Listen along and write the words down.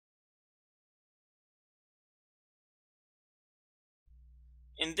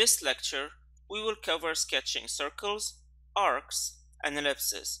In this lecture, we will cover sketching circles, arcs, and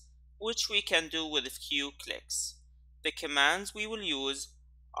ellipses, which we can do with a few clicks. The commands we will use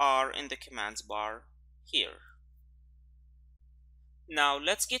are in the commands bar here. Now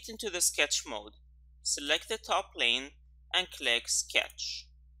let's get into the sketch mode. Select the top plane and click Sketch.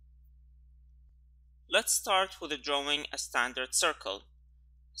 Let's start with drawing a standard circle.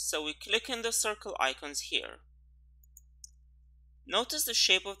 So we click on the circle icons here. Notice the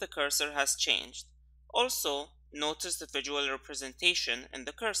shape of the cursor has changed. Also, notice the visual representation in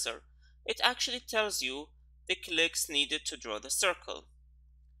the cursor. It actually tells you the clicks needed to draw the circle.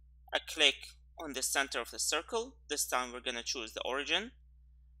 A click on the center of the circle, this time we're going to choose the origin,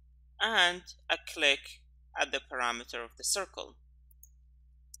 and a click at the parameter of the circle.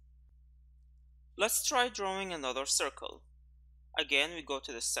 Let's try drawing another circle. Again, we go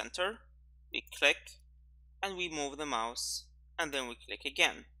to the center, we click, and we move the mouse, and then we click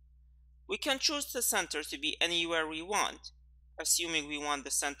again. We can choose the center to be anywhere we want. Assuming we want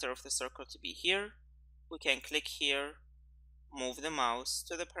the center of the circle to be here, we can click here, move the mouse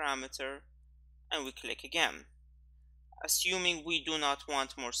to the parameter, and we click again. Assuming we do not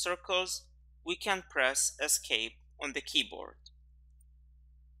want more circles, we can press Escape on the keyboard.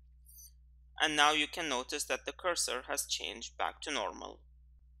 And now you can notice that the cursor has changed back to normal.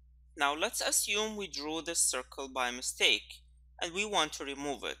 Now let's assume we drew this circle by mistake and we want to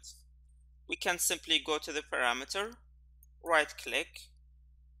remove it. We can simply go to the parameter, right click,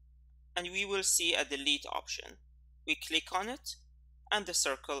 and we will see a delete option. We click on it and the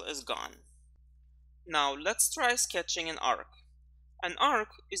circle is gone. Now let's try sketching an arc. An arc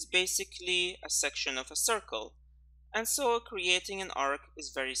is basically a section of a circle, and so creating an arc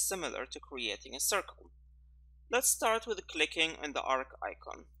is very similar to creating a circle. Let's start with clicking on the arc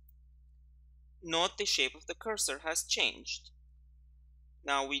icon. Note the shape of the cursor has changed.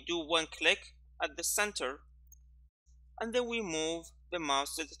 Now we do one click at the center, and then we move the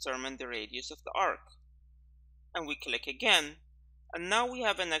mouse to determine the radius of the arc. And we click again, and now we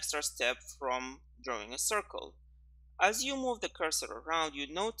have an extra step from drawing a circle. As you move the cursor around,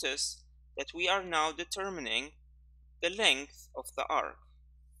 you notice that we are now determining the length of the arc.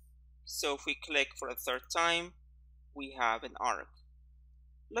 So if we click for a third time, we have an arc.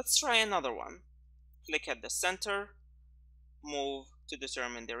 Let's try another one. Click at the center, move to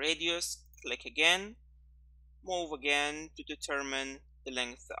determine the radius, click again, move again to determine the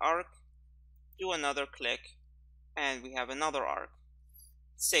length of the arc, do another click, and we have another arc.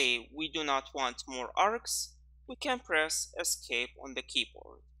 Say we do not want more arcs, we can press Escape on the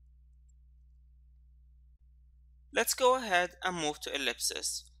keyboard. Let's go ahead and move to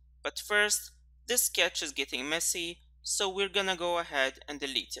ellipses. But first, this sketch is getting messy, so we're gonna go ahead and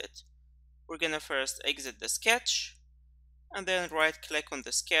delete it. We're gonna first exit the sketch, and then right click on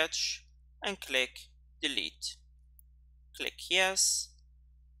the sketch and click Delete. Click Yes,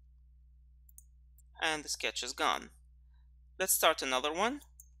 and the sketch is gone. Let's start another one.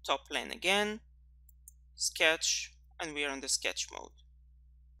 Top plane again, sketch, and we are in the sketch mode.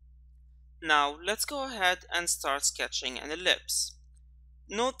 Now let's go ahead and start sketching an ellipse.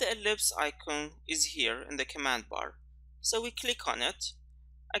 Note the ellipse icon is here in the command bar, so we click on it.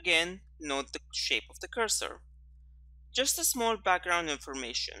 Again, note the shape of the cursor. Just a small background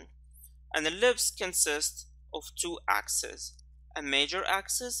information. An ellipse consists of two axes, a major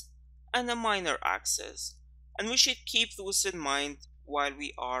axis and a minor axis, and we should keep those in mind while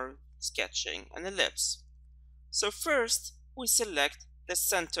we are sketching an ellipse. So first, we select the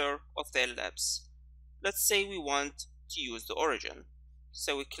center of the ellipse. Let's say we want to use the origin.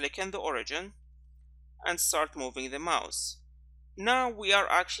 So we click on the origin and start moving the mouse. Now we are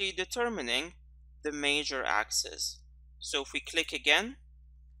actually determining the major axis. So if we click again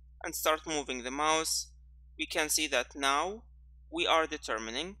and start moving the mouse, we can see that now we are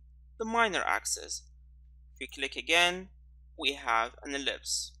determining the minor axis. If we click again, we have an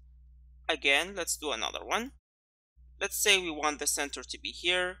ellipse. Again, let's do another one. Let's say we want the center to be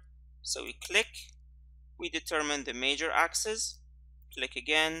here, so we click, we determine the major axis, click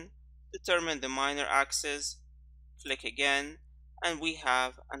again, determine the minor axis, click again, and we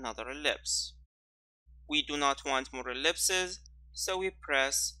have another ellipse. We do not want more ellipses, so we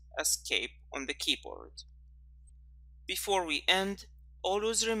press Escape on the keyboard. Before we end,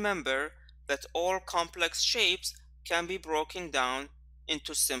 always remember that all complex shapes can be broken down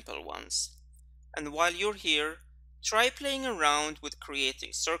into simple ones. And while you're here, try playing around with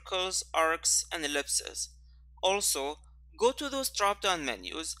creating circles, arcs, and ellipses. Also, go to those drop-down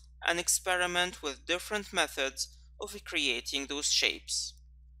menus and experiment with different methods of creating those shapes.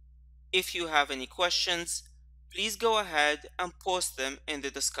 If you have any questions, please go ahead and post them in the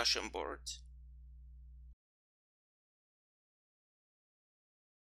discussion board.